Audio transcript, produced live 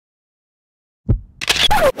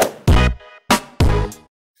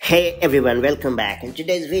Hey everyone, welcome back. In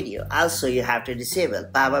today's video, I'll show you how to disable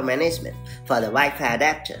power management for the Wi-Fi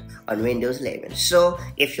adapter on Windows 11. So,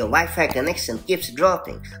 if your Wi-Fi connection keeps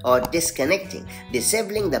dropping or disconnecting,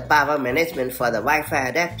 disabling the power management for the Wi-Fi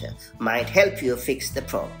adapter might help you fix the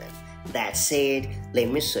problem. That said, let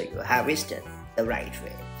me show you how it's done the right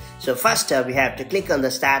way. So first up, we have to click on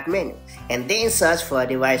the Start menu and then search for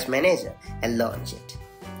Device Manager and launch it.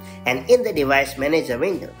 And in the Device Manager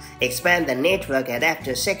window, expand the Network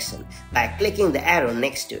Adapter section by clicking the arrow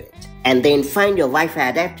next to it. And then find your Wi-Fi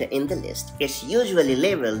adapter in the list. It's usually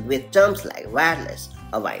labeled with terms like wireless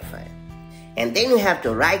or Wi-Fi. And then you have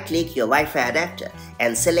to right-click your Wi-Fi adapter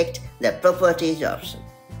and select the Properties option.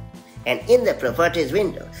 And in the Properties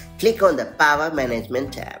window, click on the Power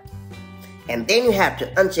Management tab. And then you have to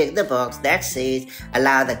uncheck the box that says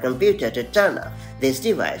Allow the computer to turn off this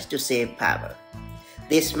device to save power.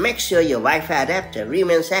 This makes sure your Wi-Fi adapter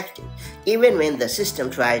remains active even when the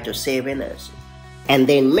system tries to save energy. And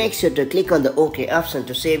then make sure to click on the OK option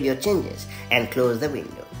to save your changes and close the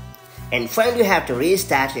window. And finally, you have to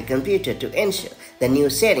restart your computer to ensure the new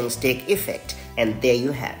settings take effect, and there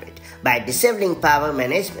you have it. By disabling power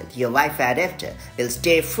management, your Wi-Fi adapter will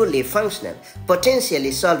stay fully functional,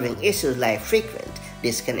 potentially solving issues like frequent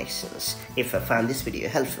disconnections. If you found this video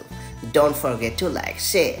helpful, don't forget to like,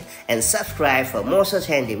 share, and subscribe for more such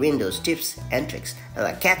handy Windows tips and tricks. And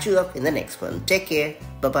I'll catch you up in the next one. Take care.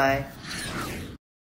 Bye-bye.